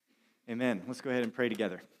Amen. Let's go ahead and pray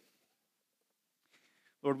together.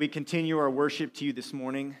 Lord, we continue our worship to you this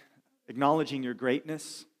morning, acknowledging your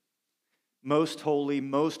greatness. Most holy,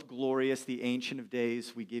 most glorious, the Ancient of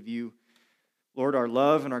Days, we give you, Lord, our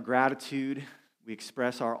love and our gratitude. We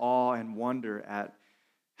express our awe and wonder at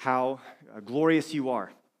how glorious you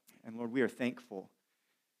are. And Lord, we are thankful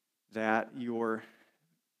that your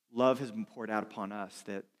love has been poured out upon us,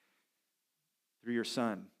 that through your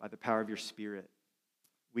Son, by the power of your Spirit,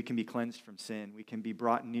 we can be cleansed from sin. We can be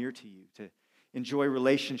brought near to you, to enjoy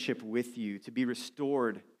relationship with you, to be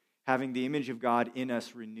restored, having the image of God in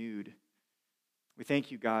us renewed. We thank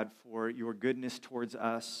you, God, for your goodness towards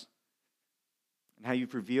us and how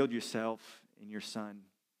you've revealed yourself in your Son,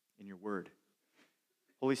 in your word.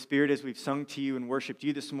 Holy Spirit, as we've sung to you and worshiped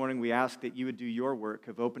you this morning, we ask that you would do your work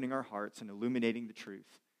of opening our hearts and illuminating the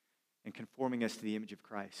truth and conforming us to the image of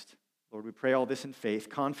Christ. Lord, we pray all this in faith,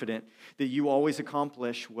 confident that you always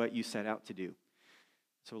accomplish what you set out to do.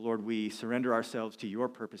 So, Lord, we surrender ourselves to your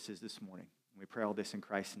purposes this morning. We pray all this in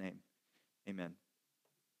Christ's name. Amen.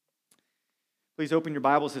 Please open your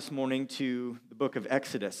Bibles this morning to the book of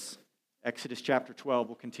Exodus. Exodus chapter 12.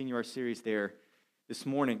 We'll continue our series there this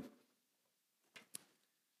morning.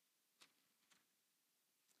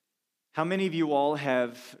 How many of you all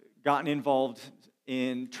have gotten involved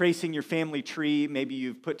in tracing your family tree? Maybe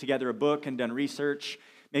you've put together a book and done research.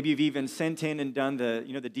 Maybe you've even sent in and done the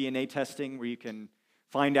DNA testing where you can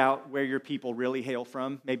find out where your people really hail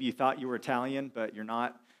from. Maybe you thought you were Italian, but you're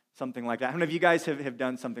not, something like that. How many of you guys have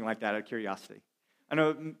done something like that out of curiosity? I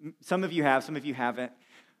know some of you have, some of you haven't.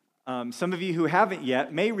 Some of you who haven't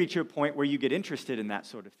yet may reach a point where you get interested in that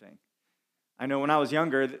sort of thing. I know when I was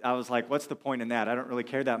younger, I was like, what's the point in that? I don't really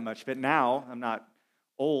care that much. But now, I'm not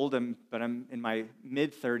old, but I'm in my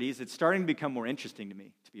mid-30s. It's starting to become more interesting to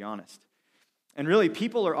me, to be honest. And really,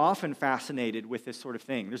 people are often fascinated with this sort of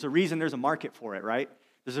thing. There's a reason there's a market for it, right?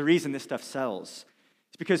 There's a reason this stuff sells.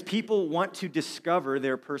 It's because people want to discover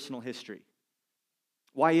their personal history.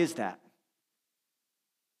 Why is that?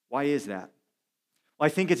 Why is that? Well, I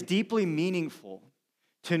think it's deeply meaningful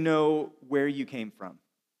to know where you came from.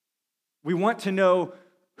 We want to know,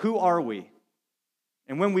 who are we?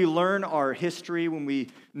 And when we learn our history, when we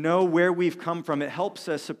know where we've come from, it helps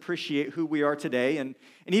us appreciate who we are today and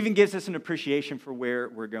even gives us an appreciation for where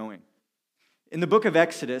we're going. In the book of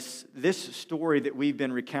Exodus, this story that we've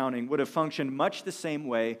been recounting would have functioned much the same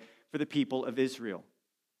way for the people of Israel.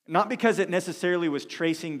 Not because it necessarily was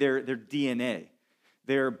tracing their DNA,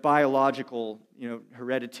 their biological,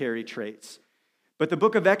 hereditary traits, but the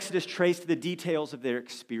book of Exodus traced the details of their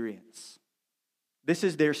experience. This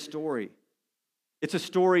is their story. It's a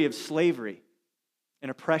story of slavery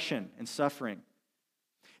and oppression and suffering.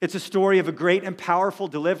 It's a story of a great and powerful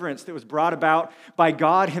deliverance that was brought about by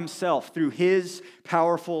God himself through his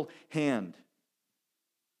powerful hand.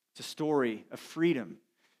 It's a story of freedom,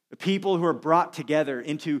 of people who are brought together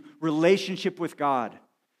into relationship with God,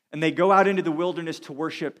 and they go out into the wilderness to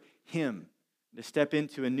worship him, to step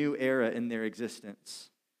into a new era in their existence.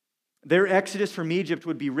 Their exodus from Egypt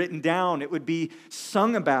would be written down. It would be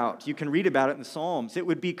sung about. You can read about it in the Psalms. It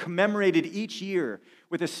would be commemorated each year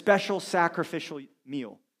with a special sacrificial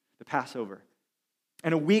meal, the Passover,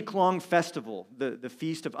 and a week-long festival, the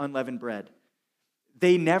Feast of Unleavened Bread.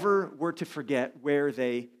 They never were to forget where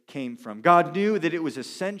they came from. God knew that it was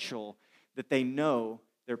essential that they know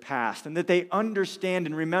their past and that they understand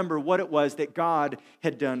and remember what it was that God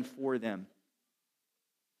had done for them.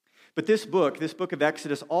 But this book of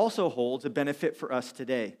Exodus, also holds a benefit for us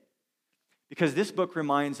today, because this book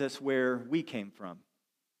reminds us where we came from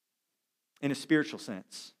in a spiritual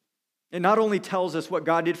sense. It not only tells us what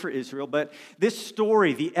God did for Israel, but this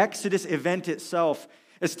story, the Exodus event itself,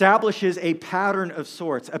 establishes a pattern of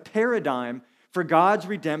sorts, a paradigm for God's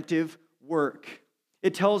redemptive work.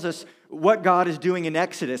 It tells us what God is doing in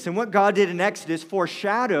Exodus, and what God did in Exodus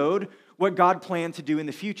foreshadowed what God planned to do in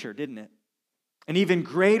the future, didn't it? An even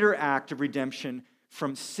greater act of redemption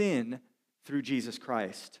from sin through Jesus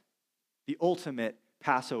Christ, the ultimate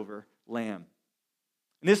Passover lamb.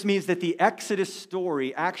 And this means that the Exodus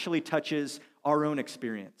story actually touches our own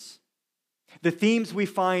experience. The themes we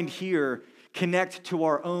find here connect to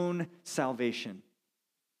our own salvation.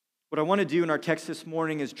 What I want to do in our text this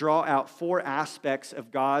morning is draw out 4 aspects of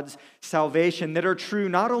God's salvation that are true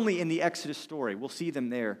not only in the Exodus story, we'll see them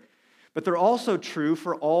there, but they're also true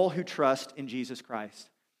for all who trust in Jesus Christ.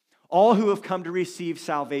 All who have come to receive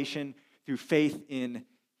salvation through faith in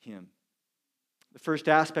him. The first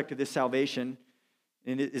aspect of this salvation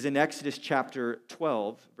is in Exodus chapter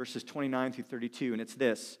 12, verses 29 through 32, and it's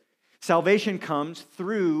this. Salvation comes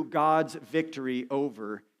through God's victory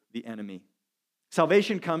over the enemy.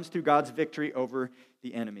 Salvation comes through God's victory over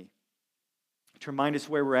the enemy. To remind us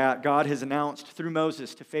where we're at, God has announced through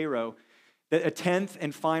Moses to Pharaoh that a 10th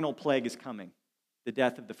and final plague is coming, the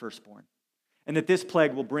death of the firstborn, and that this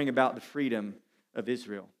plague will bring about the freedom of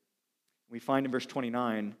Israel. We find in verse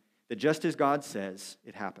 29 that just as God says,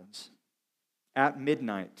 it happens. At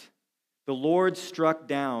midnight, the Lord struck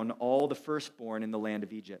down all the firstborn in the land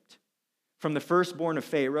of Egypt, from the firstborn of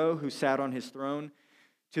Pharaoh who sat on his throne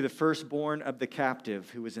to the firstborn of the captive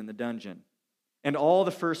who was in the dungeon, and all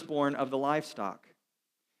the firstborn of the livestock.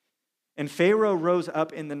 And Pharaoh rose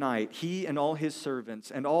up in the night, he and all his servants,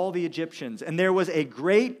 and all the Egyptians, and there was a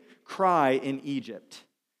great cry in Egypt,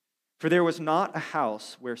 for there was not a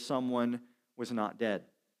house where someone was not dead.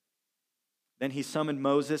 Then he summoned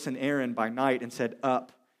Moses and Aaron by night and said,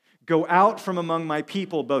 "Up, go out from among my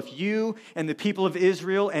people, both you and the people of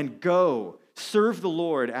Israel, and go. Serve the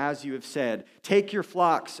Lord as you have said. Take your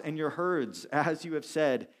flocks and your herds as you have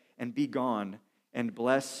said, and be gone, and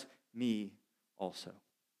bless me also."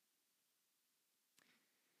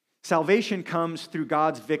 Salvation comes through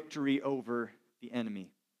God's victory over the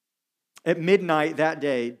enemy. At midnight that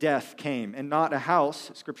day, death came, and not a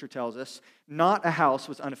house, Scripture tells us, not a house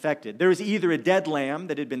was unaffected. There was either a dead lamb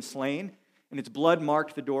that had been slain, and its blood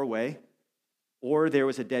marked the doorway, or there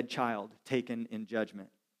was a dead child taken in judgment.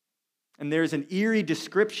 And there's an eerie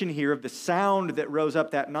description here of the sound that rose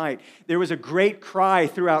up that night. There was a great cry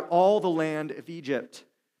throughout all the land of Egypt,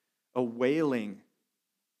 a wailing.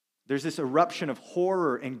 There's this eruption of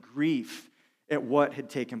horror and grief at what had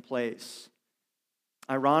taken place.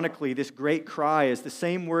 Ironically, this great cry is the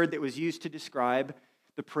same word that was used to describe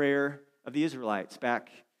the prayer of the Israelites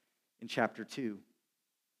back in chapter 2.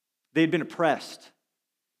 They'd been oppressed.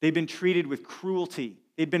 They'd been treated with cruelty.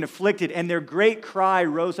 They'd been afflicted, and their great cry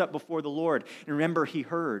rose up before the Lord. And remember, he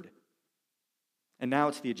heard. And now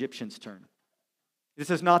it's the Egyptians' turn. This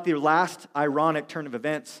is not the last ironic turn of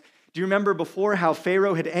events. Do you remember before how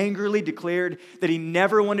Pharaoh had angrily declared that he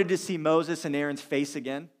never wanted to see Moses and Aaron's face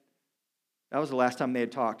again? That was the last time they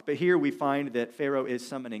had talked. But here we find that Pharaoh is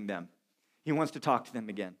summoning them. He wants to talk to them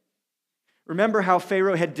again. Remember how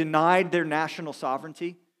Pharaoh had denied their national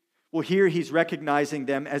sovereignty? Well, here he's recognizing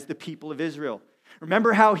them as the people of Israel.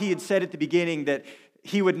 Remember how he had said at the beginning that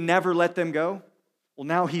he would never let them go? Well,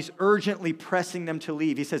 now he's urgently pressing them to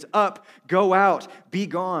leave. He says, "Up, go out, be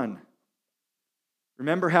gone."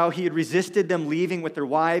 Remember how he had resisted them leaving with their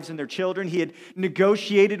wives and their children? He had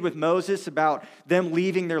negotiated with Moses about them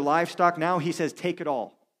leaving their livestock. Now he says, "Take it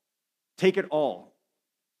all. Take it all.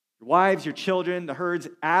 Your wives, your children, the herds,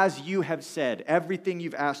 as you have said, everything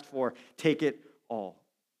you've asked for, take it all."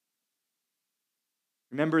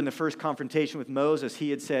 Remember in the first confrontation with Moses, he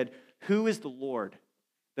had said, "Who is the Lord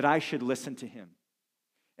that I should listen to him?"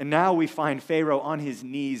 And now we find Pharaoh on his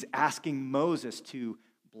knees asking Moses to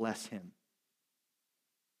bless him.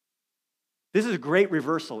 This is a great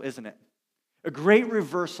reversal, isn't it? A great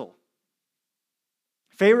reversal.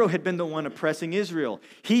 Pharaoh had been the one oppressing Israel.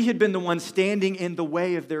 He had been the one standing in the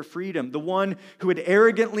way of their freedom, the one who had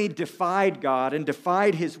arrogantly defied God and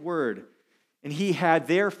defied his word. And he had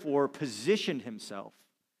therefore positioned himself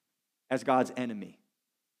as God's enemy,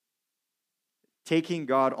 taking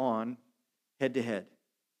God on head to head.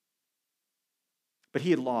 But he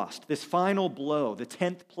had lost. This final blow, the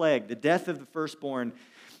 10th plague, the death of the firstborn,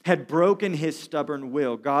 had broken his stubborn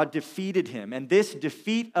will. God defeated him. And this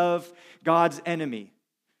defeat of God's enemy,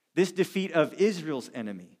 this defeat of Israel's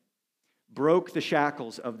enemy, broke the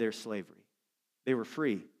shackles of their slavery. They were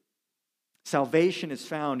free. Salvation is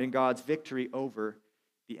found in God's victory over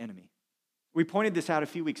the enemy. We pointed this out a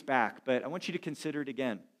few weeks back, but I want you to consider it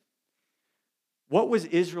again. What was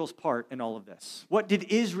Israel's part in all of this? What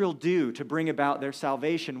did Israel do to bring about their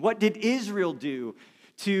salvation? What did Israel do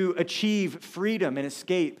to achieve freedom and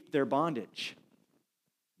escape their bondage?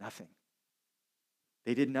 Nothing.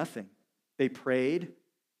 They did nothing. They prayed,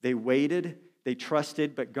 they waited, they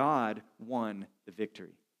trusted, but God won the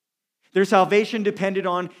victory. Their salvation depended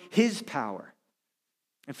on his power.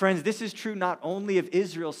 And friends, this is true not only of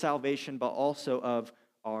Israel's salvation, but also of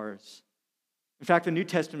ours. In fact, the New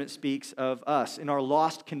Testament speaks of us in our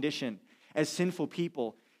lost condition as sinful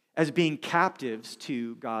people, as being captives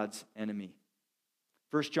to God's enemy.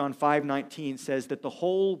 1 John 5:19 says that the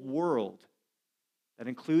whole world, that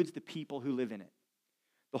includes the people who live in it,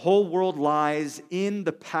 the whole world lies in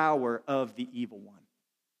the power of the evil one,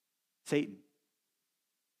 Satan.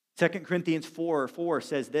 2 Corinthians 4:4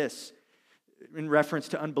 says this, in reference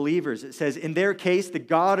to unbelievers. It says, "In their case, the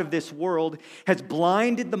God of this world has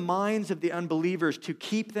blinded the minds of the unbelievers to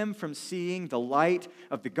keep them from seeing the light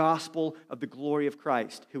of the gospel of the glory of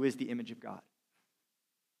Christ, who is the image of God."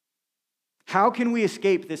 How can we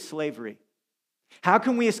escape this slavery? How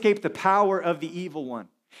can we escape the power of the evil one?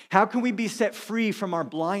 How can we be set free from our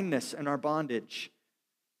blindness and our bondage?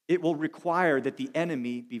 It will require that the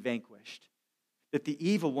enemy be vanquished, that the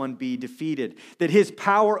evil one be defeated, that his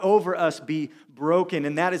power over us be broken.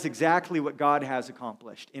 And that is exactly what God has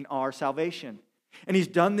accomplished in our salvation. And he's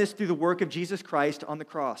done this through the work of Jesus Christ on the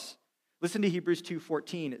cross. Listen to Hebrews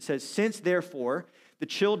 2:14. It says, "Since therefore the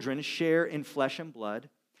children share in flesh and blood,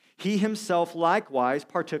 he himself likewise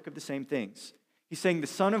partook of the same things." He's saying the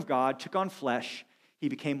Son of God took on flesh. He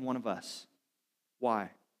became one of us.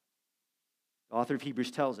 Why? The author of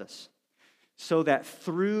Hebrews tells us, so that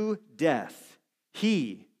through death,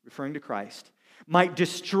 he, referring to Christ, might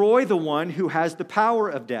destroy the one who has the power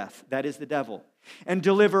of death, that is the devil, and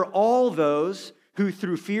deliver all those who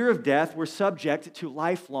through fear of death were subject to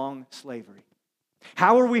lifelong slavery.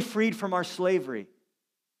 How are we freed from our slavery?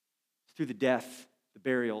 It's through the death, the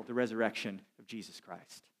burial, the resurrection of Jesus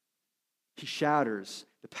Christ. He shatters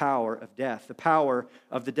the power of death, the power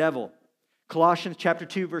of the devil. Colossians chapter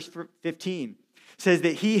 2, verse 15 says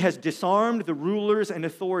that he has disarmed the rulers and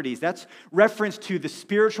authorities. That's reference to the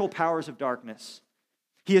spiritual powers of darkness.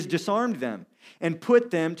 He has disarmed them and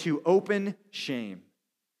put them to open shame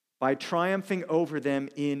by triumphing over them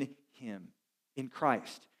in him, in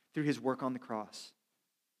Christ, through his work on the cross.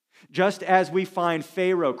 Just as we find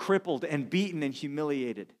Pharaoh crippled and beaten and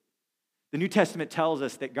humiliated, the New Testament tells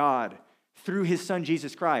us that God, through his Son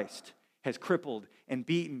Jesus Christ, has crippled and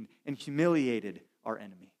beaten and humiliated our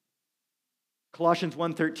enemy. Colossians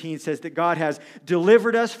 1:13 says that God has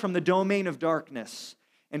delivered us from the domain of darkness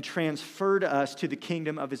and transferred us to the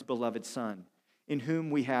kingdom of his beloved Son, in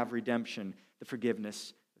whom we have redemption, the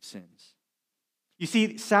forgiveness of sins. You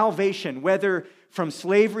see, salvation, whether from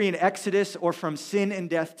slavery and Exodus or from sin and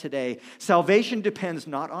death today, salvation depends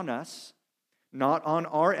not on us, not on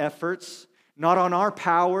our efforts, not on our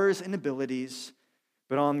powers and abilities,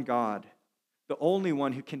 but on God, the only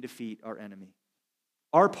one who can defeat our enemy.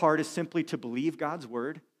 Our part is simply to believe God's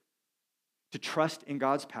word, to trust in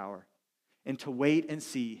God's power, and to wait and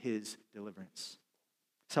see his deliverance.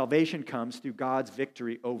 Salvation comes through God's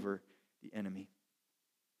victory over the enemy.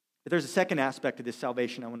 But there's a second aspect of this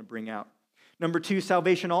salvation I want to bring out. Number 2,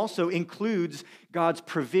 salvation also includes God's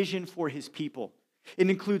provision for his people.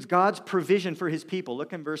 It includes God's provision for his people.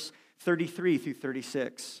 Look in verse 33 through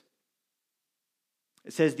 36.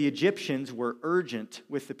 It says, "The Egyptians were urgent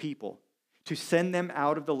with the people to send them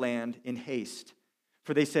out of the land in haste,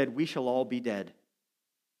 for they said, 'We shall all be dead.'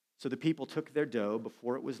 So the people took their dough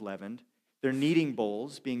before it was leavened, their kneading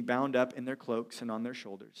bowls being bound up in their cloaks and on their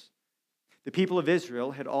shoulders. The people of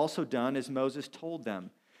Israel had also done as Moses told them,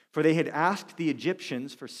 for they had asked the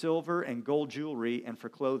Egyptians for silver and gold jewelry and for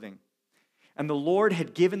clothing. And the Lord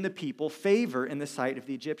had given the people favor in the sight of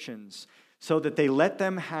the Egyptians, so that they let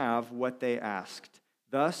them have what they asked.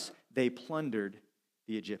 Thus they plundered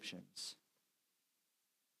the Egyptians."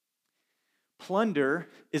 Plunder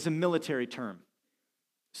is a military term.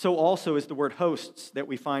 So also is the word hosts that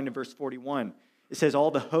we find in verse 41. It says,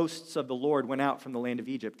 "All the hosts of the Lord went out from the land of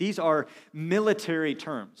Egypt." These are military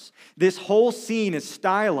terms. This whole scene is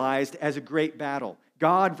stylized as a great battle.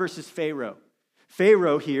 God versus Pharaoh.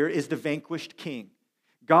 Pharaoh here is the vanquished king.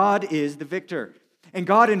 God is the victor. And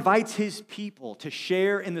God invites his people to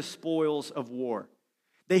share in the spoils of war.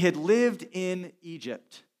 They had lived in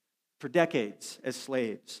Egypt for decades as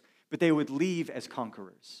slaves, but they would leave as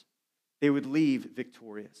conquerors. They would leave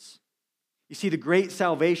victorious. You see, the great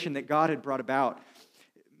salvation that God had brought about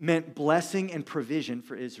meant blessing and provision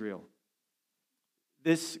for Israel.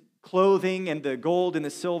 This clothing and the gold and the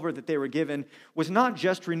silver that they were given was not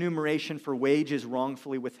just remuneration for wages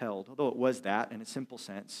wrongfully withheld, although it was that in a simple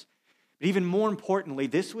sense. But even more importantly,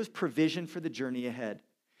 this was provision for the journey ahead.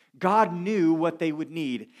 God knew what they would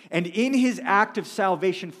need. And in his act of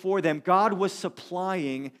salvation for them, God was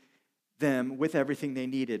supplying them with everything they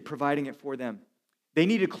needed, providing it for them. They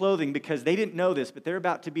needed clothing because they didn't know this, but they're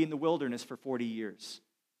about to be in the wilderness for 40 years.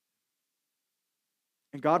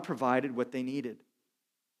 And God provided what they needed.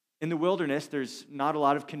 In the wilderness, there's not a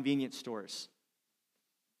lot of convenience stores.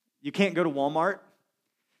 You can't go to Walmart.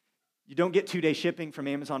 You don't get 2-day shipping from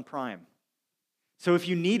Amazon Prime. So if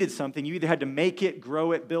you needed something, you either had to make it,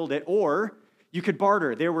 grow it, build it, or you could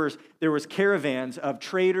barter. There was caravans of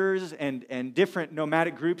traders and different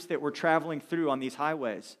nomadic groups that were traveling through on these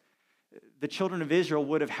highways. The children of Israel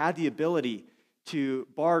would have had the ability to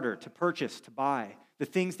barter, to purchase, to buy the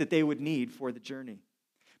things that they would need for the journey.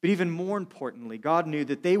 But even more importantly, God knew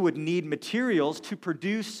that they would need materials to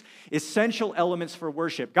produce essential elements for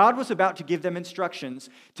worship. God was about to give them instructions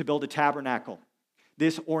to build a tabernacle,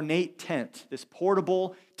 this ornate tent, this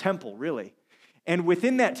portable temple, really, And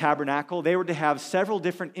within that tabernacle, they were to have several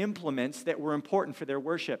different implements that were important for their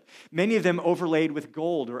worship, many of them overlaid with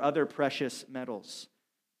gold or other precious metals.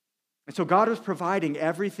 And so God was providing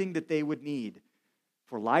everything that they would need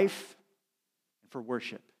for life and for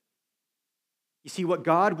worship. You see, what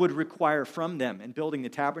God would require from them in building the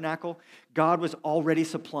tabernacle, God was already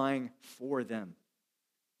supplying for them.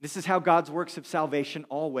 This is how God's works of salvation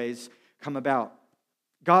always come about.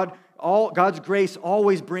 God's grace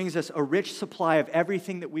always brings us a rich supply of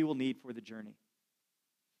everything that we will need for the journey.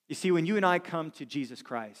 You see, when you and I come to Jesus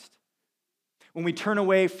Christ, when we turn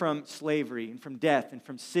away from slavery and from death and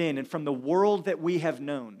from sin and from the world that we have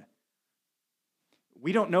known,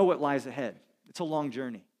 we don't know what lies ahead. It's a long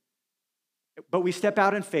journey. But we step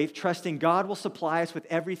out in faith, trusting God will supply us with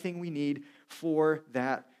everything we need for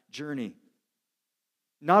that journey.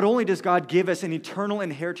 Not only does God give us an eternal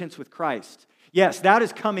inheritance with Christ, yes, that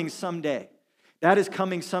is coming someday. That is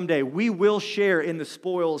coming someday. We will share in the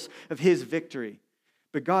spoils of His victory.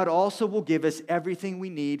 But God also will give us everything we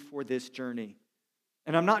need for this journey.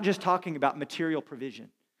 And I'm not just talking about material provision,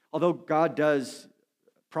 although God does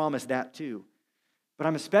promise that too. But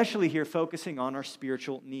I'm especially here focusing on our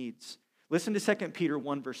spiritual needs. Listen to 2 Peter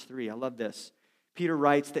 1, verse 3. I love this. Peter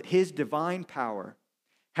writes that His divine power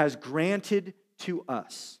has granted to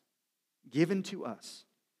us, given to us,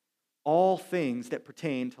 all things that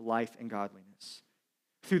pertain to life and godliness,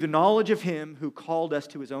 through the knowledge of Him who called us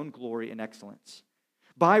to His own glory and excellence,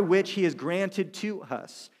 by which He has granted to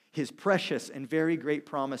us His precious and very great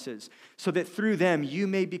promises, so that through them you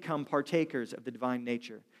may become partakers of the divine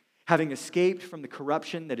nature, having escaped from the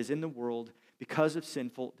corruption that is in the world because of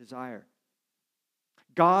sinful desire.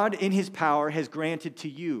 God, in His power, has granted to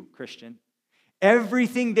you, Christian,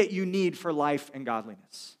 everything that you need for life and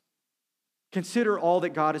godliness. Consider all that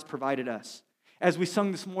God has provided us. As we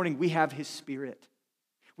sung this morning, we have His Spirit.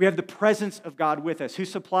 We have the presence of God with us, who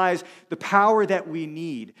supplies the power that we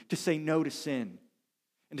need to say no to sin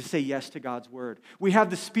and to say yes to God's word. We have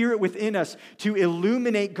the Spirit within us to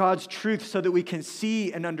illuminate God's truth so that we can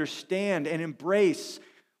see and understand and embrace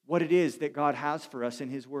what it is that God has for us in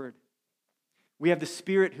His word. We have the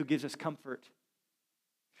Spirit who gives us comfort.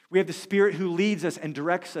 We have the Spirit who leads us and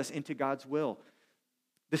directs us into God's will.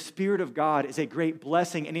 The Spirit of God is a great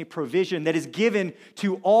blessing and a provision that is given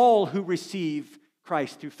to all who receive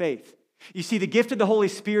Christ through faith. You see, the gift of the Holy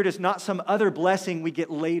Spirit is not some other blessing we get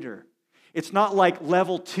later. It's not like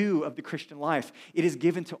level 2 of the Christian life. It is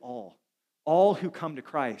given to all. All who come to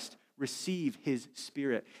Christ receive His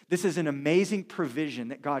Spirit. This is an amazing provision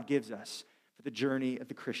that God gives us for the journey of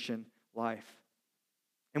the Christian life.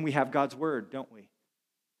 And we have God's word, don't we?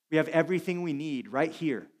 We have everything we need right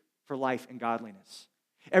here for life and godliness.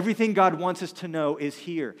 Everything God wants us to know is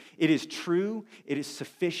here. It is true. It is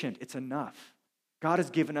sufficient. It's enough. God has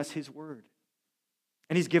given us His word.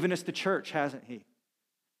 And He's given us the church, hasn't He?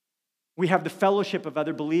 We have the fellowship of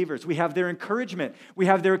other believers. We have their encouragement. We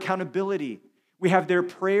have their accountability. We have their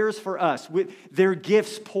prayers for us. Their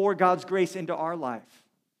gifts pour God's grace into our life,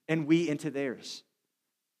 and we into theirs.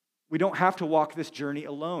 We don't have to walk this journey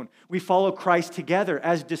alone. We follow Christ together,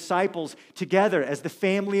 as disciples together, as the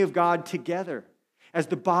family of God together, as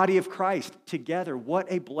the body of Christ together. What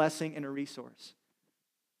a blessing and a resource.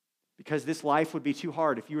 Because this life would be too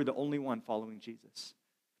hard if you were the only one following Jesus.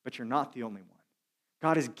 But you're not the only one.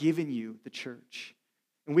 God has given you the church.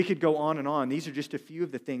 And we could go on and on. These are just a few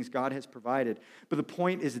of the things God has provided. But the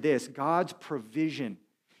point is this: God's provision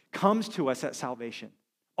comes to us at salvation.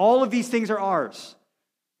 All of these things are ours.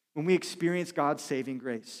 When we experience God's saving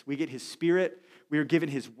grace, we get His Spirit, we are given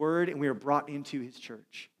His word, and we are brought into His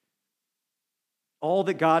church. All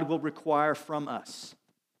that God will require from us,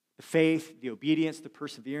 the faith, the obedience, the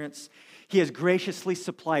perseverance, He has graciously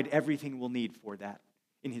supplied everything we'll need for that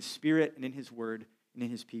in His Spirit and in His word and in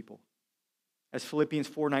His people. As Philippians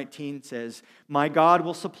 4:19 says, "My God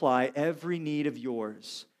will supply every need of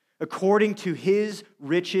yours according to His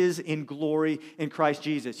riches in glory in Christ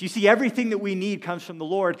Jesus." You see, everything that we need comes from the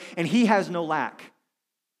Lord, and He has no lack.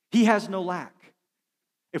 He has no lack.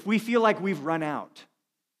 If we feel like we've run out,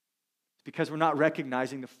 it's because we're not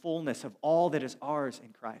recognizing the fullness of all that is ours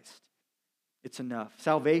in Christ. It's enough.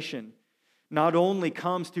 Salvation not only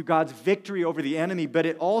comes through God's victory over the enemy, but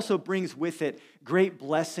it also brings with it great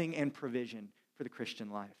blessing and provision for the Christian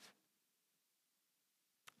life.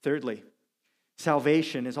 Thirdly,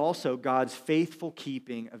 salvation is also God's faithful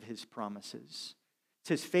keeping of His promises. It's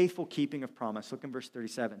His faithful keeping of promise. Look in verse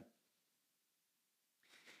 37.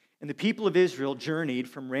 "And the people of Israel journeyed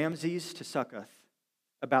from Ramses to Succoth,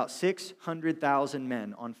 about 600,000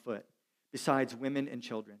 men on foot, besides women and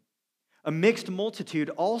children. A mixed multitude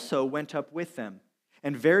also went up with them,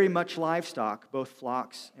 and very much livestock, both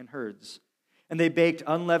flocks and herds. And they baked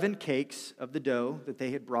unleavened cakes of the dough that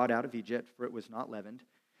they had brought out of Egypt, for it was not leavened,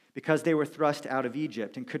 because they were thrust out of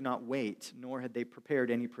Egypt and could not wait, nor had they prepared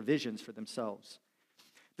any provisions for themselves.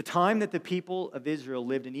 The time that the people of Israel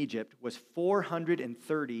lived in Egypt was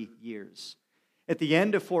 430 years. At the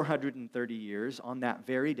end of 430 years, on that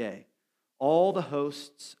very day, all the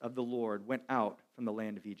hosts of the Lord went out from the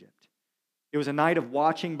land of Egypt. It was a night of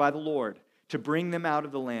watching by the Lord to bring them out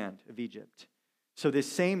of the land of Egypt. So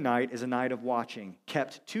this same night is a night of watching,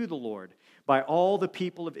 kept to the Lord by all the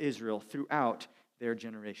people of Israel throughout their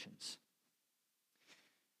generations.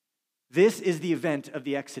 This is the event of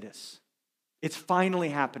the Exodus. It's finally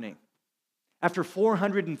happening. After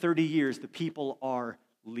 430 years, the people are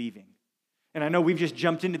leaving. And I know we've just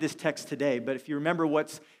jumped into this text today, but if you remember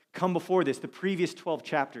what's come before this, the previous 12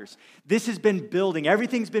 chapters, this has been building.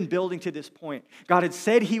 Everything's been building to this point. God had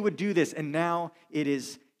said he would do this, and now it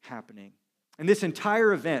is happening. And this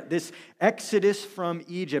entire event, this Exodus from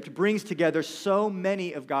Egypt, brings together so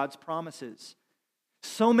many of God's promises.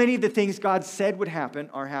 So many of the things God said would happen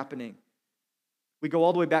are happening. We go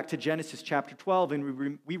all the way back to Genesis chapter 12,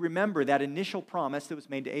 and we remember that initial promise that was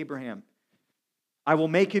made to Abraham. I will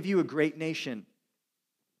make of you a great nation.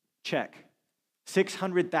 Check.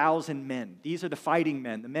 600,000 men. These are the fighting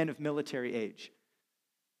men, the men of military age.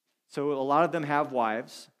 So a lot of them have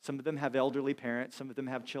wives. Some of them have elderly parents. Some of them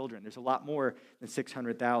have children. There's a lot more than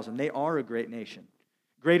 600,000. They are a great nation.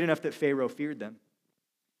 Great enough that Pharaoh feared them.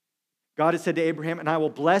 God has said to Abraham, and I will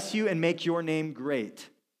bless you and make your name great.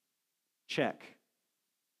 Check.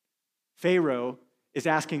 Pharaoh is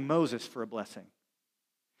asking Moses for a blessing.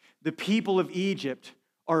 The people of Egypt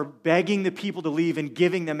are begging the people to leave and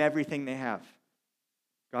giving them everything they have.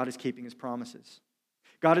 God is keeping his promises.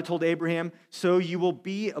 God had told Abraham, so you will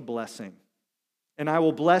be a blessing. And I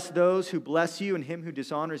will bless those who bless you, and him who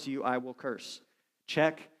dishonors you I will curse.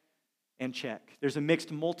 Check and check. There's a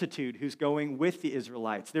mixed multitude who's going with the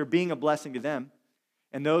Israelites. They're being a blessing to them.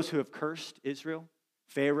 And those who have cursed Israel,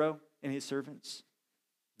 Pharaoh and his servants,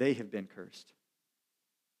 they have been cursed.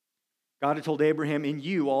 God had told Abraham, in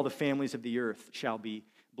you all the families of the earth shall be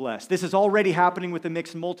blessed. This is already happening with the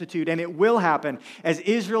mixed multitude, and it will happen as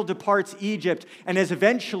Israel departs Egypt and as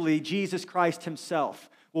eventually Jesus Christ himself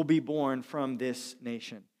will be born from this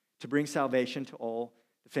nation to bring salvation to all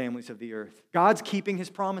the families of the earth. God's keeping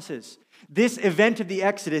his promises. This event of the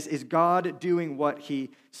Exodus is God doing what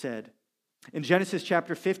he said. In Genesis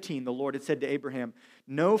chapter 15, the Lord had said to Abraham,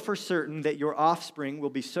 know for certain that your offspring will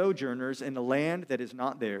be sojourners in a land that is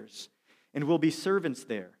not theirs, and will be servants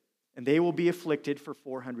there, and they will be afflicted for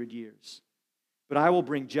 400 years. But I will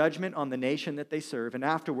bring judgment on the nation that they serve, and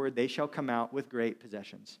afterward they shall come out with great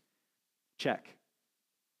possessions. Check.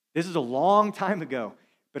 This is a long time ago,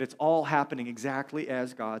 but it's all happening exactly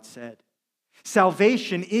as God said.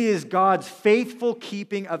 Salvation is God's faithful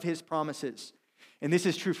keeping of his promises. And this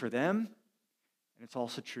is true for them, and it's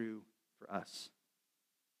also true for us.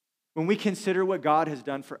 When we consider what God has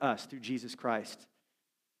done for us through Jesus Christ,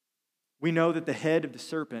 we know that the head of the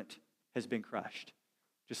serpent has been crushed,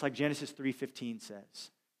 just like Genesis 3:15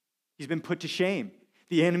 says. He's been put to shame.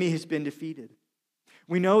 The enemy has been defeated.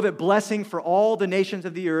 We know that blessing for all the nations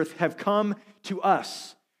of the earth have come to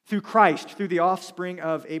us through Christ, through the offspring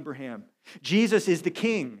of Abraham. Jesus is the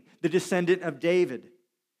king, the descendant of David.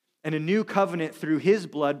 And a new covenant through his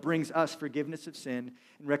blood brings us forgiveness of sin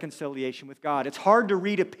and reconciliation with God. It's hard to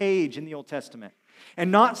read a page in the Old Testament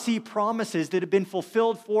and not see promises that have been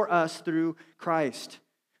fulfilled for us through Christ.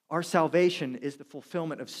 Our salvation is the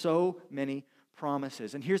fulfillment of so many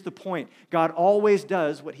promises. And here's the point. God always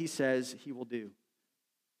does what he says he will do.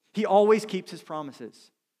 He always keeps his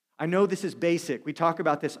promises. I know this is basic. We talk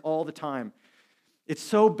about this all the time. It's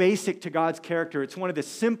so basic to God's character. It's one of the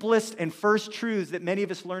simplest and first truths that many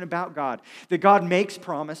of us learn about God. That God makes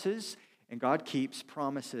promises and God keeps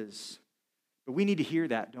promises. But we need to hear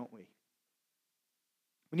that, don't we?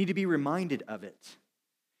 We need to be reminded of it.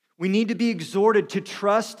 We need to be exhorted to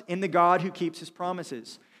trust in the God who keeps his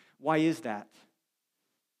promises. Why is that?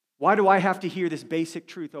 Why do I have to hear this basic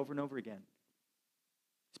truth over and over again?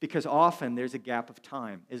 It's because often there's a gap of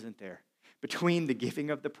time, isn't there, between the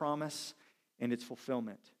giving of the promise and its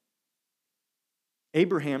fulfillment.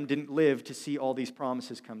 Abraham didn't live to see all these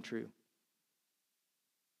promises come true.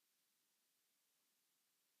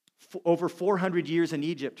 Over 400 years in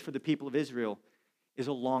Egypt for the people of Israel is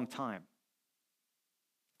a long time.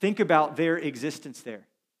 Think about their existence there.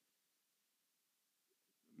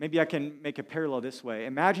 Maybe I can make a parallel this way.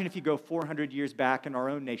 Imagine if you go 400 years back in our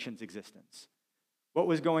own nation's existence. What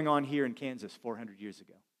was going on here in Kansas 400 years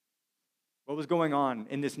ago? What was going on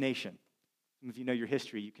in this nation? Some of you know your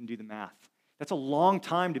history, you can do the math. That's a long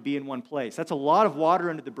time to be in one place. That's a lot of water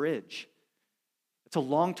under the bridge. It's a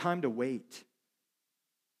long time to wait.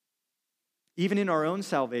 Even in our own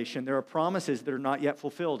salvation, there are promises that are not yet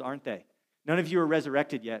fulfilled, aren't they? None of you are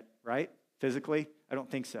resurrected yet, right? Physically? I don't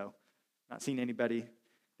think so. Not seen anybody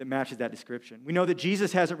that matches that description. We know that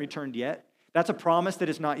Jesus hasn't returned yet. That's a promise that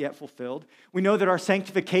is not yet fulfilled. We know that our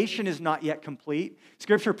sanctification is not yet complete.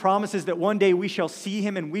 Scripture promises that one day we shall see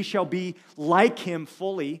him and we shall be like him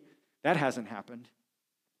fully. That hasn't happened.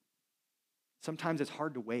 Sometimes it's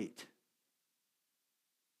hard to wait.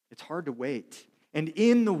 It's hard to wait. And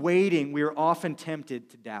in the waiting, we are often tempted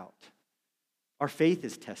to doubt. Our faith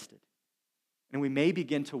is tested. And we may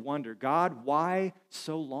begin to wonder, God, why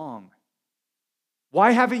so long?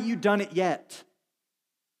 Why haven't you done it yet?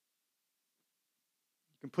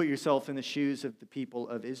 You can put yourself in the shoes of the people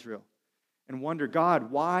of Israel and wonder,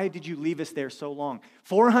 God, why did you leave us there so long?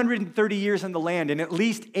 430 years in the land, and at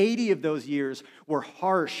least 80 of those years were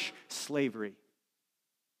harsh slavery.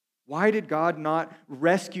 Why did God not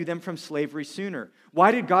rescue them from slavery sooner?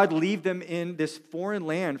 Why did God leave them in this foreign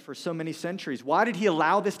land for so many centuries? Why did he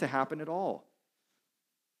allow this to happen at all?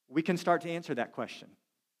 We can start to answer that question.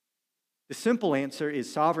 The simple answer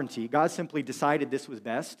is sovereignty. God simply decided this was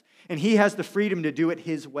best, and he has the freedom to do it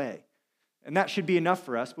his way. And that should be enough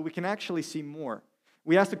for us, but we can actually see more.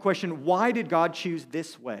 We ask the question, why did God choose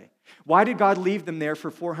this way? Why did God leave them there for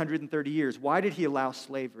 430 years? Why did he allow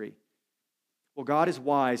slavery? Well, God is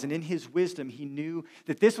wise, and in his wisdom, he knew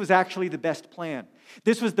that this was actually the best plan.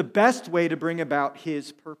 This was the best way to bring about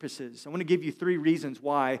his purposes. I want to give you 3 reasons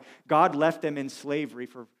why God left them in slavery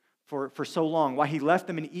for so long, why he left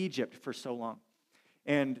them in Egypt for so long.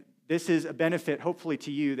 And this is a benefit, hopefully,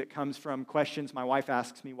 to you that comes from questions my wife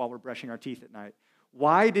asks me while we're brushing our teeth at night.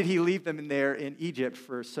 Why did he leave them in there in Egypt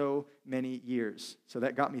for so many years? So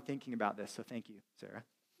that got me thinking about this. So thank you, Sarah,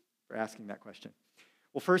 for asking that question.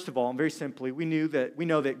 Well, first of all, and very simply, we know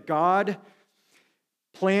that God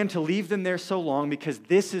planned to leave them there so long because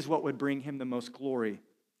this is what would bring him the most glory.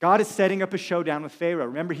 God is setting up a showdown with Pharaoh.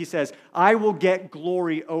 Remember, he says, I will get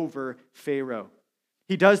glory over Pharaoh.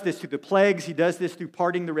 He does this through the plagues. He does this through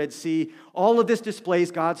parting the Red Sea. All of this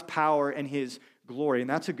displays God's power and his glory, and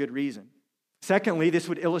that's a good reason. Secondly, this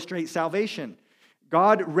would illustrate salvation.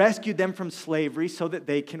 God rescued them from slavery so that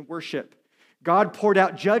they can worship. God poured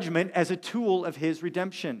out judgment as a tool of his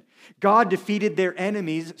redemption. God defeated their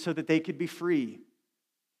enemies so that they could be free.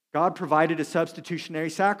 God provided a substitutionary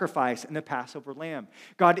sacrifice in the Passover lamb.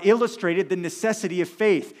 God illustrated the necessity of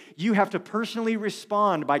faith. You have to personally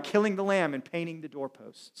respond by killing the lamb and painting the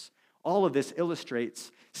doorposts. All of this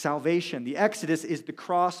illustrates salvation. The Exodus is the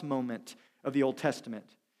cross moment of the Old Testament.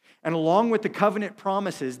 And along with the covenant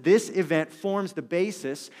promises, this event forms the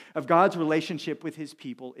basis of God's relationship with his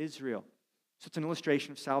people, Israel. So it's an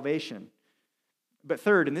illustration of salvation. But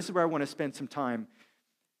third, and this is where I want to spend some time,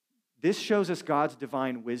 this shows us God's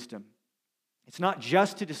divine wisdom. It's not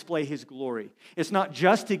just to display his glory. It's not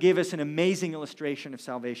just to give us an amazing illustration of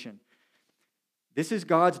salvation. This is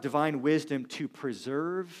God's divine wisdom to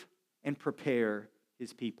preserve and prepare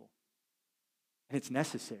his people. And it's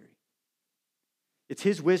necessary. It's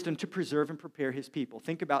his wisdom to preserve and prepare his people.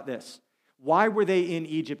 Think about this. Why were they in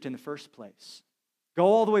Egypt in the first place? Go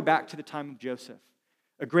all the way back to the time of Joseph.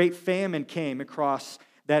 A great famine came across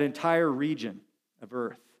that entire region of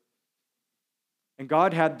earth. And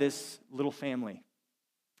God had this little family,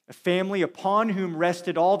 a family upon whom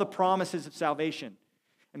rested all the promises of salvation.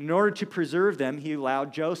 And in order to preserve them, he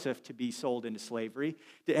allowed Joseph to be sold into slavery,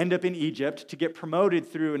 to end up in Egypt, to get promoted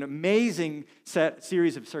through an amazing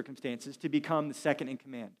series of circumstances to become the second in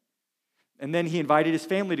command. And then he invited his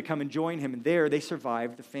family to come and join him, and there they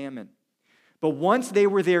survived the famine. But once they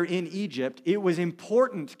were there in Egypt, it was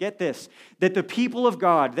important, get this, that the people of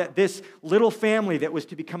God, that this little family that was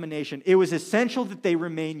to become a nation, it was essential that they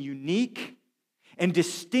remain unique and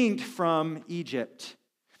distinct from Egypt.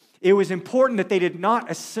 It was important that they did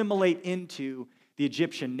not assimilate into the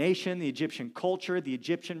Egyptian nation, the Egyptian culture, the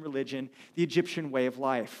Egyptian religion, the Egyptian way of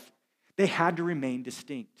life. They had to remain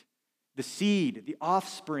distinct. The seed, the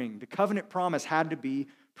offspring, the covenant promise had to be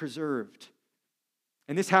preserved.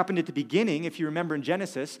 And this happened at the beginning, if you remember in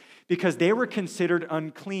Genesis, because they were considered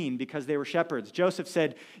unclean because they were shepherds. Joseph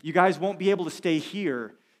said, you guys won't be able to stay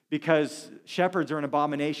here because shepherds are an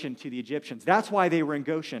abomination to the Egyptians. That's why they were in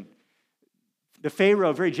Goshen. The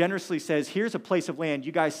Pharaoh very generously says, here's a place of land.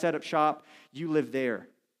 You guys set up shop. You live there.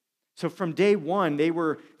 So from day one, they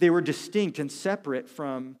were distinct and separate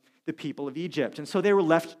from the people of Egypt. And so they were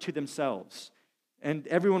left to themselves. And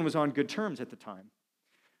everyone was on good terms at the time.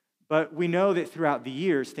 But we know that throughout the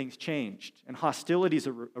years, things changed and hostilities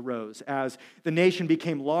arose. As the nation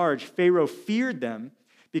became large, Pharaoh feared them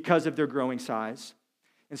because of their growing size.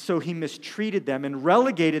 And so he mistreated them and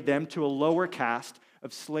relegated them to a lower caste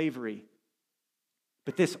of slavery.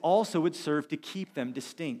 But this also would serve to keep them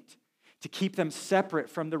distinct, to keep them separate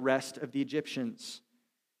from the rest of the Egyptians,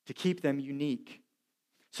 to keep them unique.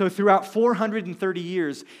 So throughout 430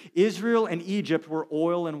 years, Israel and Egypt were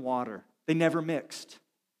oil and water. They never mixed.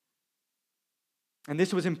 And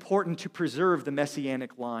this was important to preserve the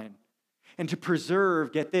Messianic line and to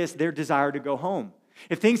preserve, get this, their desire to go home.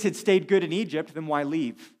 If things had stayed good in Egypt, then why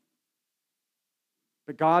leave?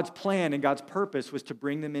 But God's plan and God's purpose was to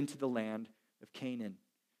bring them into the land of Canaan.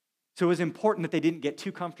 So it was important that they didn't get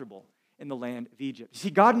too comfortable in the land of Egypt. You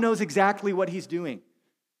see, God knows exactly what he's doing.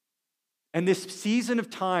 And this season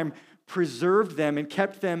of time preserved them and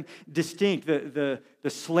kept them distinct. The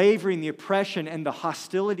slavery and the oppression and the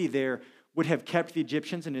hostility there would have kept the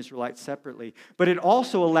Egyptians and Israelites separately. But it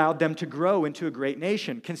also allowed them to grow into a great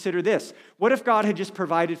nation. Consider this. What if God had just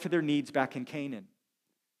provided for their needs back in Canaan?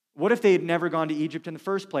 What if they had never gone to Egypt in the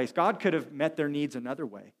first place? God could have met their needs another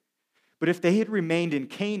way. But if they had remained in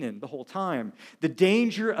Canaan the whole time, the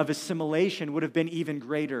danger of assimilation would have been even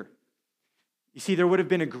greater. You see, there would have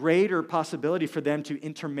been a greater possibility for them to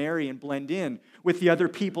intermarry and blend in with the other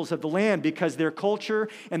peoples of the land because their culture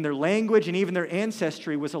and their language and even their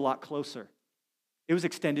ancestry was a lot closer. It was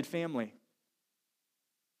extended family.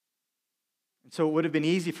 And so it would have been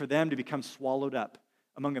easy for them to become swallowed up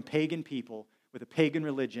among a pagan people with a pagan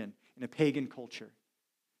religion and a pagan culture,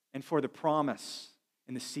 and for the promise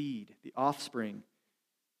and the seed, the offspring,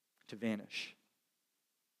 to vanish.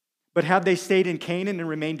 But had they stayed in Canaan and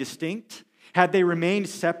remained distinct, had they remained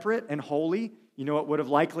separate and holy, you know what would have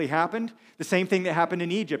likely happened? The same thing that happened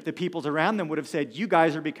in Egypt. The peoples around them would have said, you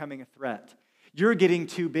guys are becoming a threat. You're getting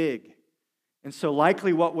too big. And so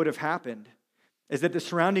likely what would have happened is that the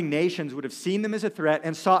surrounding nations would have seen them as a threat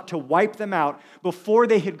and sought to wipe them out before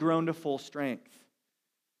they had grown to full strength.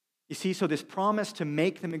 You see, so this promise to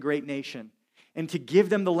make them a great nation and to give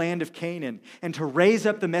them the land of Canaan and to raise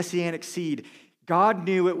up the Messianic seed, God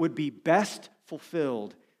knew it would be best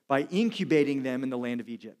fulfilled by incubating them in the land of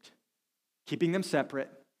Egypt, keeping them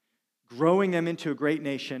separate, growing them into a great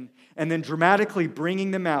nation, and then dramatically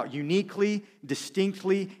bringing them out uniquely,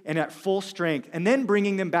 distinctly, and at full strength, and then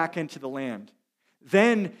bringing them back into the land.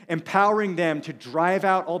 Then empowering them to drive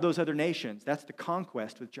out all those other nations. That's the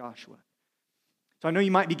conquest with Joshua. So I know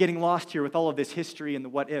you might be getting lost here with all of this history and the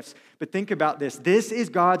what ifs, but think about this. This is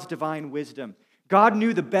God's divine wisdom. God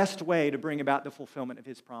knew the best way to bring about the fulfillment of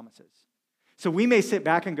his promises. So we may sit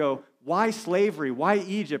back and go, why slavery? Why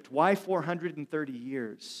Egypt? Why 430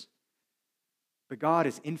 years? But God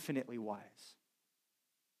is infinitely wise.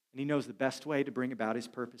 And he knows the best way to bring about his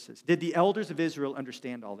purposes. Did the elders of Israel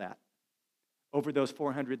understand all that over those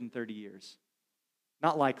 430 years?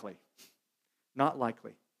 Not likely. Not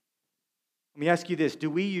likely. Let me ask you this.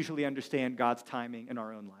 Do we usually understand God's timing in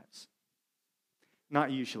our own lives?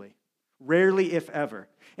 Not usually. Rarely, if ever.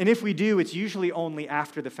 And if we do, it's usually only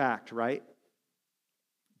after the fact, right?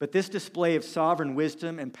 But this display of sovereign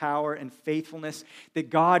wisdom and power and faithfulness, that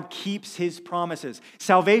God keeps his promises.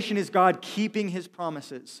 Salvation is God keeping his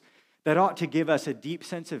promises. That ought to give us a deep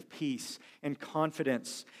sense of peace and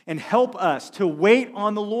confidence and help us to wait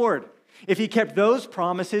on the Lord. If he kept those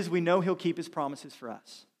promises, we know he'll keep his promises for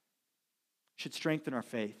us. It should strengthen our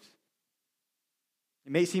faith.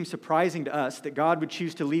 It may seem surprising to us that God would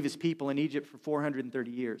choose to leave his people in Egypt for 430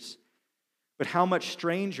 years. But how much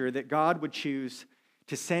stranger that God would choose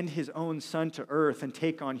to send his own son to earth and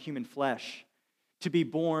take on human flesh, to be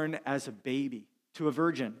born as a baby, to a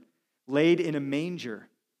virgin, laid in a manger,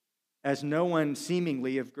 as no one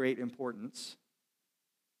seemingly of great importance.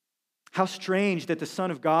 How strange that the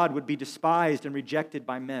Son of God would be despised and rejected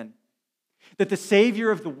by men, that the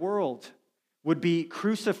Savior of the world would be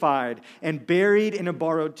crucified and buried in a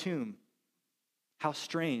borrowed tomb. How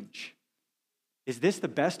strange. Is this the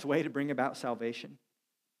best way to bring about salvation?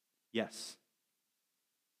 Yes.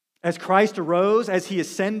 As Christ arose, as he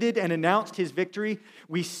ascended and announced his victory,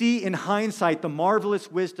 we see in hindsight the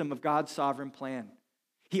marvelous wisdom of God's sovereign plan.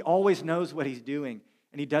 He always knows what he's doing,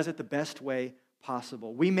 and he does it the best way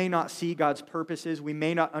possible. We may not see God's purposes, we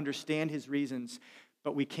may not understand his reasons,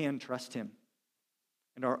 but we can trust him.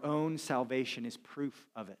 And our own salvation is proof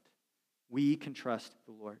of it. We can trust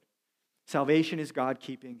the Lord. Salvation is God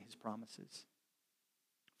keeping his promises.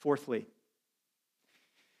 Fourthly,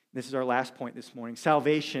 this is our last point this morning.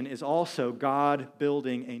 Salvation is also God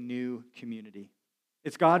building a new community.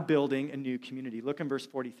 It's God building a new community. Look in verse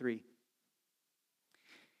 43.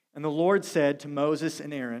 And the Lord said to Moses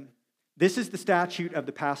and Aaron, This is the statute of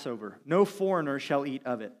the Passover. No foreigner shall eat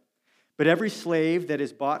of it. But every slave that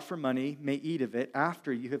is bought for money may eat of it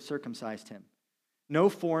after you have circumcised him. No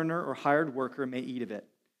foreigner or hired worker may eat of it.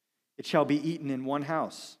 It shall be eaten in one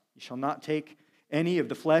house. You shall not take any of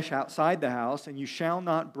the flesh outside the house, and you shall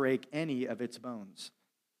not break any of its bones.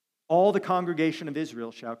 All the congregation of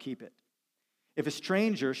Israel shall keep it. If a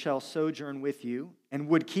stranger shall sojourn with you and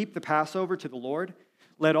would keep the Passover to the Lord,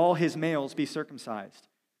 let all his males be circumcised.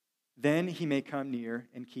 Then he may come near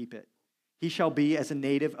and keep it. He shall be as a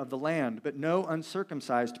native of the land, but no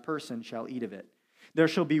uncircumcised person shall eat of it. There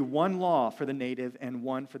shall be one law for the native and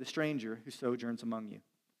one for the stranger who sojourns among you.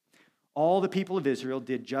 All the people of Israel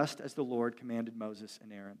did just as the Lord commanded Moses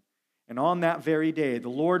and Aaron. And on that very day, the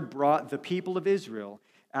Lord brought the people of Israel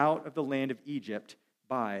out of the land of Egypt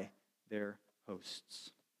by their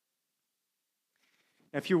hosts.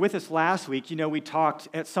 Now, if you were with us last week, you know we talked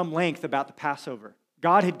at some length about the Passover.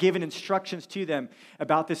 God had given instructions to them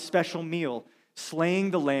about this special meal,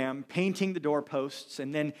 slaying the lamb, painting the doorposts,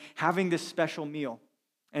 and then having this special meal.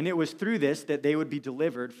 And it was through this that they would be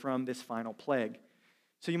delivered from this final plague.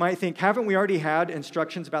 So you might think, haven't we already had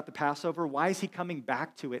instructions about the Passover? Why is he coming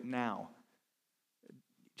back to it now?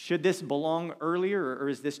 Should this belong earlier, or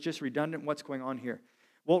is this just redundant? What's going on here?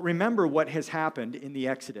 Well, remember what has happened in the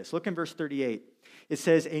Exodus. Look in verse 38. It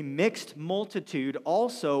says, a mixed multitude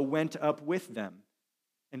also went up with them,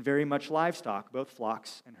 and very much livestock, both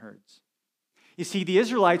flocks and herds. You see, the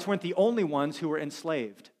Israelites weren't the only ones who were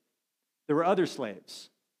enslaved. There were other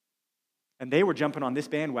slaves. And they were jumping on this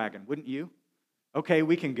bandwagon, wouldn't you? Okay,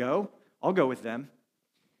 we can go. I'll go with them.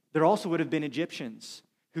 There also would have been Egyptians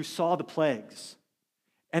who saw the plagues.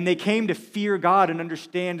 And they came to fear God and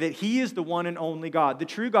understand that he is the one and only God, the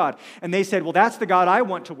true God. And they said, well, that's the God I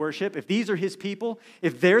want to worship. If these are his people,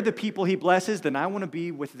 if they're the people he blesses, then I want to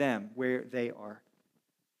be with them where they are.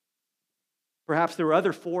 Perhaps there were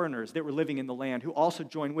other foreigners that were living in the land who also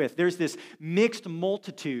joined with. There's this mixed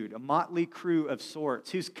multitude, a motley crew of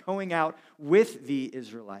sorts, who's going out with the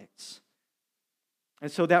Israelites.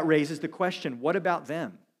 And so that raises the question, what about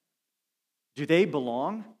them? Do they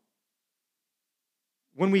belong?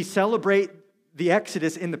 When we celebrate the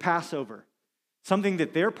Exodus in the Passover, something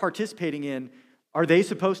that they're participating in, are they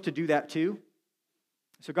supposed to do that too?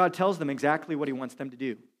 So God tells them exactly what he wants them to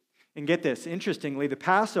do. And get this, interestingly, the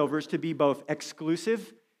Passover is to be both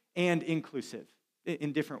exclusive and inclusive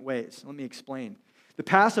in different ways. Let me explain. The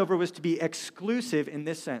Passover was to be exclusive in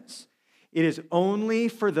this sense. It is only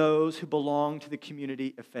for those who belong to the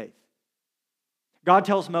community of faith. God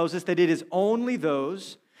tells Moses that it is only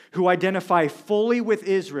those who identify fully with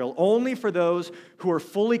Israel, only for those who are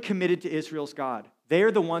fully committed to Israel's God. They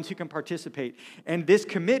are the ones who can participate. And this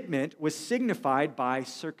commitment was signified by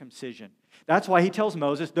circumcision. That's why he tells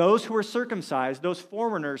Moses, those who are circumcised, those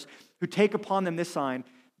foreigners who take upon them this sign,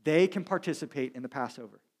 they can participate in the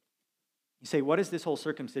Passover. You say, what is this whole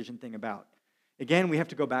circumcision thing about? Again, we have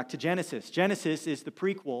to go back to Genesis. Genesis is the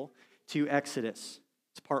prequel to Exodus.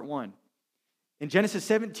 It's part 1. In Genesis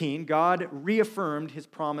 17, God reaffirmed his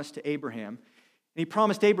promise to Abraham. And he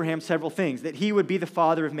promised Abraham several things, that he would be the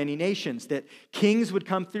father of many nations, that kings would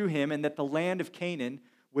come through him, and that the land of Canaan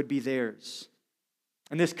would be theirs.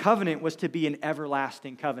 And this covenant was to be an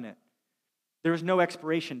everlasting covenant. There was no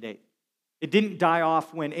expiration date. It didn't die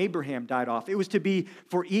off when Abraham died off. It was to be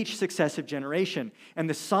for each successive generation. And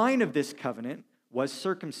the sign of this covenant was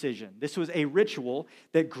circumcision. This was a ritual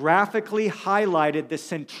that graphically highlighted the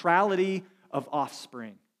centrality of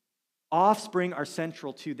offspring. Offspring are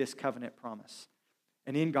central to this covenant promise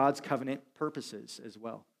and in God's covenant purposes as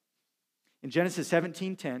well. In Genesis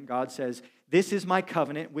 17:10, God says, "This is my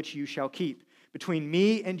covenant which you shall keep between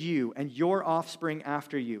me and you and your offspring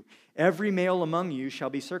after you. Every male among you shall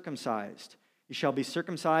be circumcised. You shall be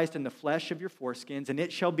circumcised in the flesh of your foreskins, and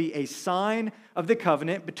it shall be a sign of the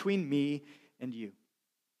covenant between me and you."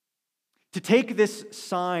 To take this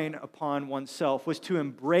sign upon oneself was to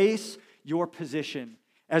embrace your position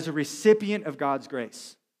as a recipient of God's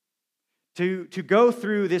grace. To go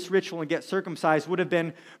through this ritual and get circumcised would have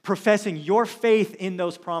been professing your faith in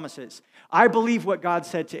those promises. I believe what God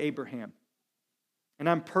said to Abraham, and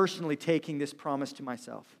I'm personally taking this promise to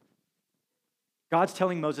myself. God's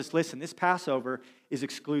telling Moses, listen, this Passover is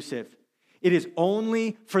exclusive. It is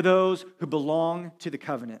only for those who belong to the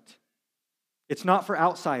covenant. It's not for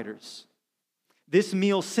outsiders. This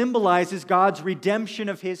meal symbolizes God's redemption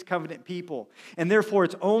of his covenant people, and therefore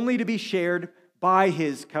it's only to be shared by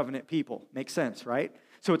his covenant people. Makes sense, right?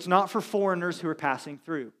 So it's not for foreigners who are passing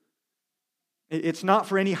through. It's not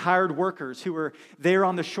for any hired workers who are there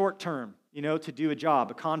on the short term, to do a job,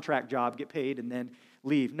 a contract job, get paid, and then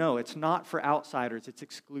leave. No, it's not for outsiders. It's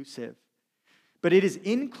exclusive. But it is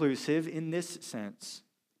inclusive in this sense.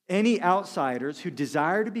 Any outsiders who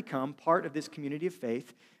desire to become part of this community of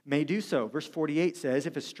faith may do so. Verse 48 says,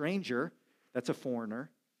 if a stranger, that's a foreigner,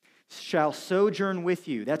 shall sojourn with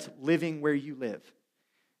you, that's living where you live,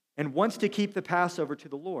 and wants to keep the Passover to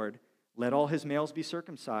the Lord, let all his males be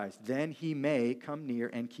circumcised. Then he may come near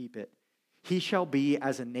and keep it. He shall be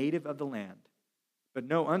as a native of the land, but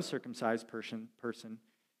no uncircumcised person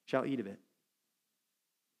shall eat of it.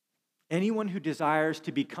 Anyone who desires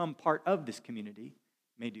to become part of this community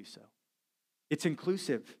may do so. It's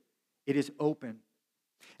inclusive. It is open.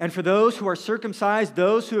 And for those who are circumcised,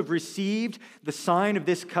 those who have received the sign of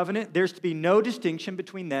this covenant, there's to be no distinction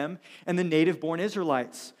between them and the native-born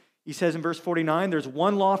Israelites. He says in verse 49, there's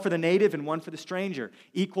one law for the native and one for the stranger,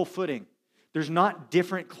 equal footing. There's not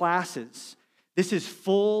different classes. This is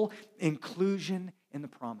full inclusion in the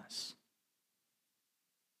promise.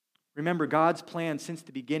 Remember, God's plan since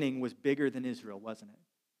the beginning was bigger than Israel, wasn't it?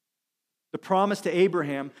 The promise to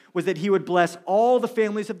Abraham was that he would bless all the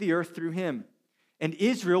families of the earth through him. And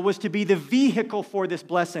Israel was to be the vehicle for this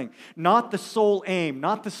blessing, not the sole aim,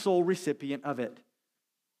 not the sole recipient of it.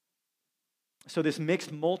 So this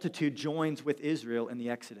mixed multitude joins with Israel in the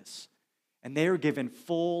Exodus. And they are given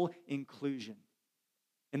full inclusion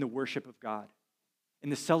in the worship of God, in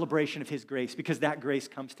the celebration of his grace, because that grace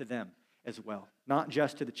comes to them as well, not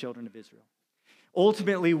just to the children of Israel.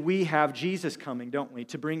 Ultimately, we have Jesus coming, don't we,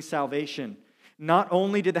 to bring salvation, not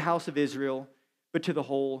only to the house of Israel, but to the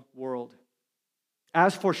whole world.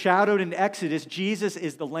 As foreshadowed in Exodus, Jesus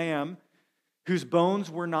is the Lamb whose bones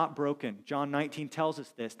were not broken. John 19 tells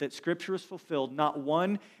us this, that Scripture is fulfilled. Not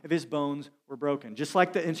one of his bones were broken, just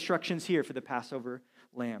like the instructions here for the Passover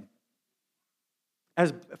lamb.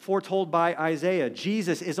 As foretold by Isaiah,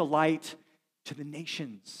 Jesus is a light to the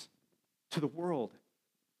nations, to the world.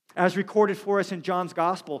 As recorded for us in John's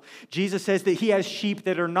Gospel, Jesus says that he has sheep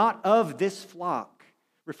that are not of this flock,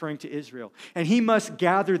 referring to Israel. And he must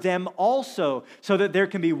gather them also so that there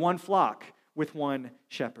can be one flock with one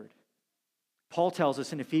shepherd. Paul tells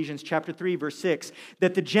us in Ephesians chapter 3, verse 6,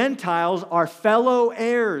 that the Gentiles are fellow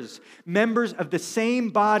heirs, members of the same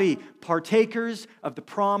body, partakers of the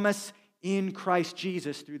promise in Christ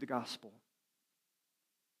Jesus through the gospel.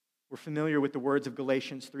 We're familiar with the words of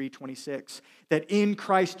Galatians 3:26, that in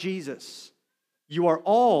Christ Jesus you are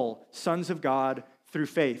all sons of God through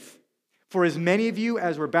faith. For as many of you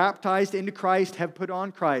as were baptized into Christ have put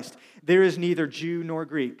on Christ. There is neither Jew nor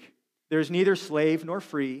Greek. There is neither slave nor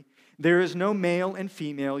free. There is no male and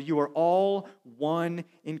female. You are all one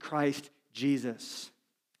in Christ Jesus.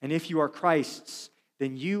 And if you are Christ's,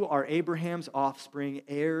 then you are Abraham's offspring,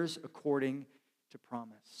 heirs according to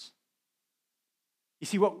promise. You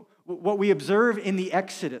see, what we observe in the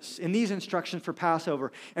Exodus, in these instructions for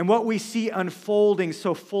Passover, and what we see unfolding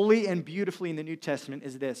so fully and beautifully in the New Testament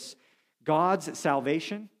is this. God's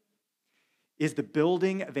salvation is the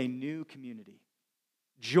building of a new community,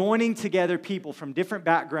 joining together people from different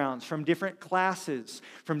backgrounds, from different classes,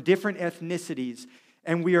 from different ethnicities,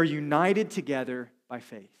 and we are united together by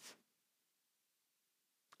faith.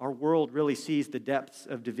 Our world really sees the depths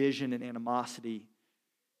of division and animosity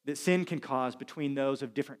that sin can cause between those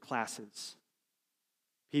of different classes,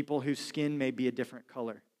 people whose skin may be a different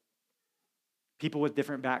color, people with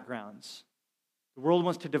different backgrounds. The world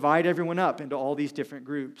wants to divide everyone up into all these different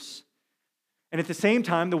groups. And at the same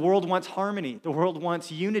time, the world wants harmony. The world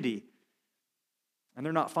wants unity. And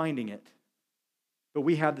they're not finding it. But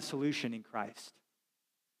we have the solution in Christ.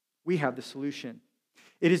 We have the solution.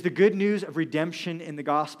 It is the good news of redemption in the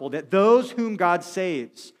gospel, that those whom God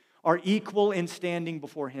saves are equal in standing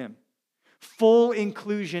before him. Full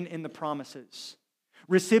inclusion in the promises.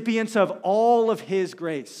 Recipients of all of his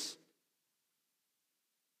grace.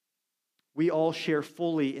 We all share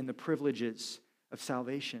fully in the privileges of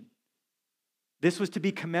salvation. This was to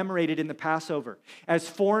be commemorated in the Passover as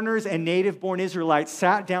foreigners and native-born Israelites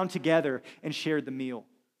sat down together and shared the meal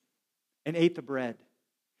and ate the bread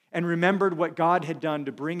and remembered what God had done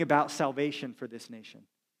to bring about salvation for this nation.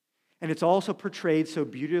 And it's also portrayed so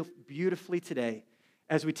beautifully today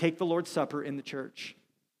as we take the Lord's Supper in the church.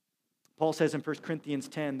 Paul says in 1 Corinthians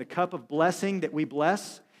 10, the cup of blessing that we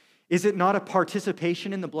bless, is it not a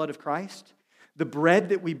participation in the blood of Christ? The bread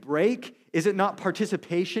that we break, is it not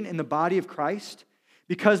participation in the body of Christ?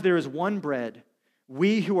 Because there is one bread,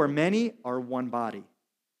 we who are many are one body,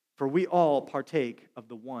 for we all partake of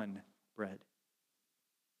the one bread.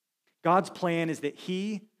 God's plan is that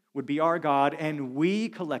he would be our God and we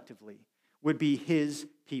collectively would be his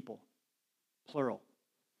people, plural.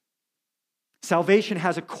 Salvation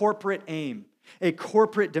has a corporate aim. a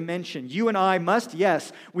corporate dimension. You and I must,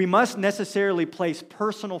 yes, we must necessarily place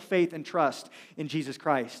personal faith and trust in Jesus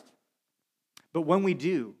Christ. But when we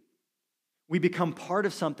do, we become part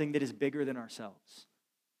of something that is bigger than ourselves.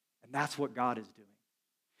 And that's what God is doing.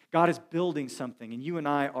 God is building something, and you and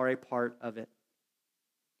I are a part of it.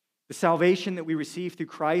 The salvation that we receive through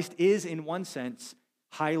Christ is, in one sense,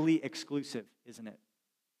 highly exclusive, isn't it?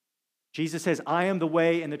 Jesus says, I am the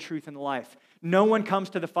way and the truth and the life. No one comes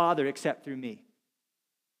to the Father except through me.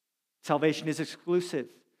 Salvation is exclusive.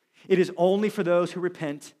 It is only for those who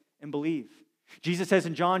repent and believe. Jesus says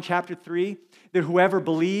in John chapter 3 that whoever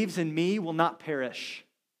believes in me will not perish.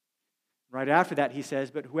 Right after that, he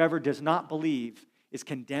says, but whoever does not believe is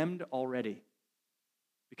condemned already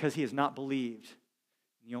because he has not believed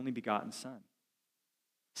in the only begotten Son.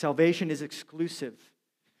 Salvation is exclusive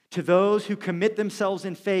to those who commit themselves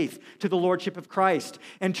in faith to the Lordship of Christ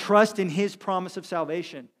and trust in His promise of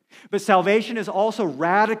salvation. But salvation is also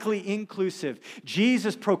radically inclusive.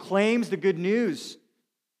 Jesus proclaims the good news.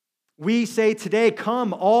 We say today,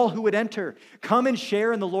 come, all who would enter. Come and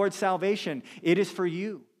share in the Lord's salvation. It is for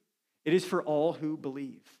you. It is for all who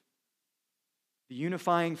believe. The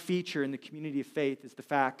unifying feature in the community of faith is the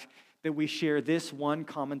fact that we share this one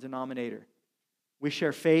common denominator. We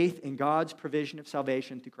share faith in God's provision of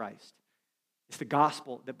salvation through Christ. It's the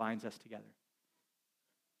gospel that binds us together.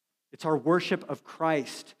 It's our worship of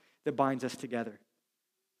Christ that binds us together.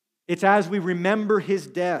 It's as we remember His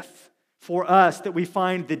death for us that we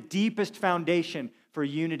find the deepest foundation for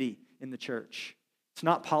unity in the church. It's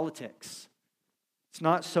not politics. It's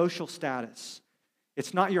not social status.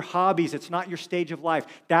 It's not your hobbies. It's not your stage of life.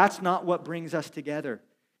 That's not what brings us together.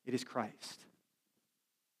 It is Christ.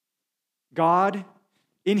 God,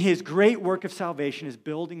 in His great work of salvation, is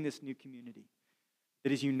building this new community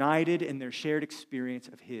that is united in their shared experience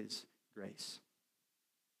of His grace.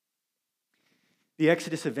 The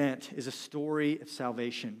Exodus event is a story of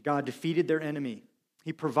salvation. God defeated their enemy.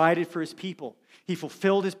 He provided for His people. He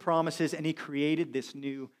fulfilled His promises, and He created this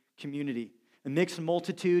new community. A mixed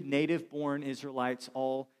multitude, native-born Israelites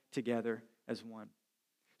all together as one.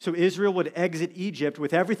 So Israel would exit Egypt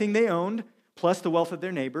with everything they owned, plus the wealth of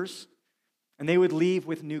their neighbors, and they would leave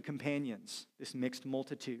with new companions, this mixed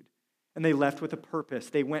multitude. And they left with a purpose.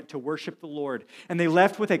 They went to worship the Lord. And they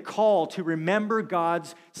left with a call to remember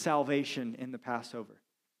God's salvation in the Passover.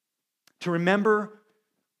 To remember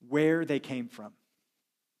where they came from.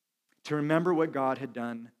 To remember what God had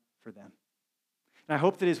done for them. And I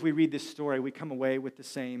hope that as we read this story, we come away with the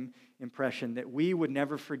same impression that we would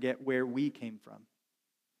never forget where we came from.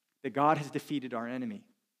 That God has defeated our enemy.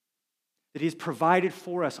 That He has provided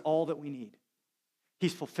for us all that we need.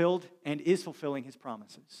 He's fulfilled and is fulfilling His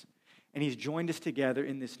promises. And He's joined us together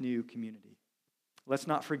in this new community. Let's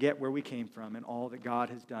not forget where we came from and all that God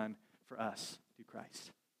has done for us through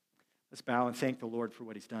Christ. Let's bow and thank the Lord for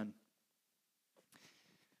what He's done.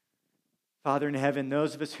 Father in heaven,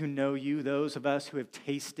 those of us who know You, those of us who have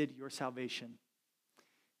tasted Your salvation,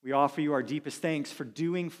 we offer You our deepest thanks for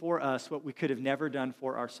doing for us what we could have never done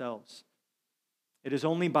for ourselves. It is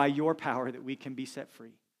only by Your power that we can be set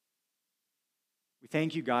free. We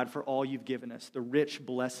thank You, God, for all You've given us, the rich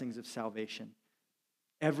blessings of salvation,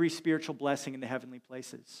 every spiritual blessing in the heavenly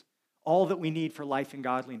places, all that we need for life and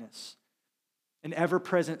godliness, an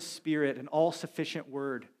ever-present Spirit, an all-sufficient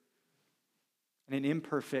Word, and an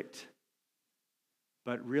imperfect,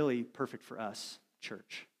 but really perfect for us,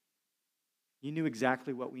 church. You knew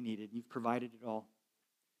exactly what we needed. You've provided it all.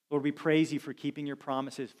 Lord, we praise You for keeping Your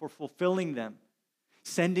promises, for fulfilling them,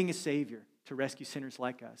 sending a Savior to rescue sinners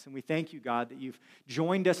like us. And we thank You, God, that You've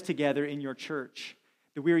joined us together in Your church,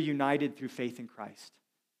 that we are united through faith in Christ.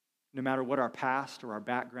 No matter what our past or our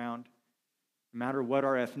background, no matter what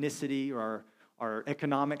our ethnicity or our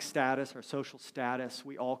economic status, our social status,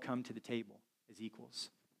 we all come to the table as equals,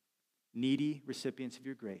 needy recipients of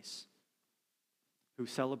Your grace, who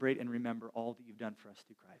celebrate and remember all that You've done for us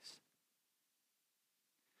through Christ.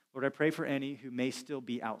 Lord, I pray for any who may still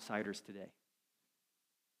be outsiders today.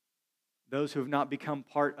 Those who have not become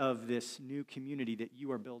part of this new community that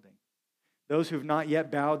You are building. Those who have not yet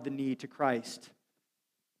bowed the knee to Christ,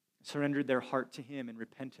 surrendered their heart to Him in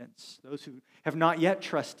repentance. Those who have not yet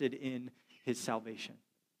trusted in His salvation.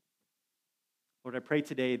 Lord, I pray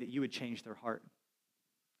today that You would change their heart.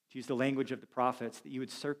 To use the language of the prophets, that You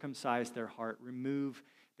would circumcise their heart, remove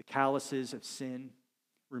the calluses of sin,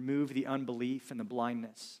 remove the unbelief and the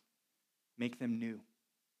blindness, make them new.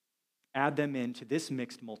 Add them into this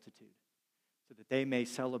mixed multitude, so that they may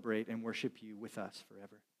celebrate and worship You with us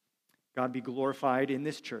forever. God, be glorified in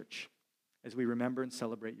this church as we remember and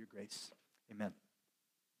celebrate Your grace. Amen.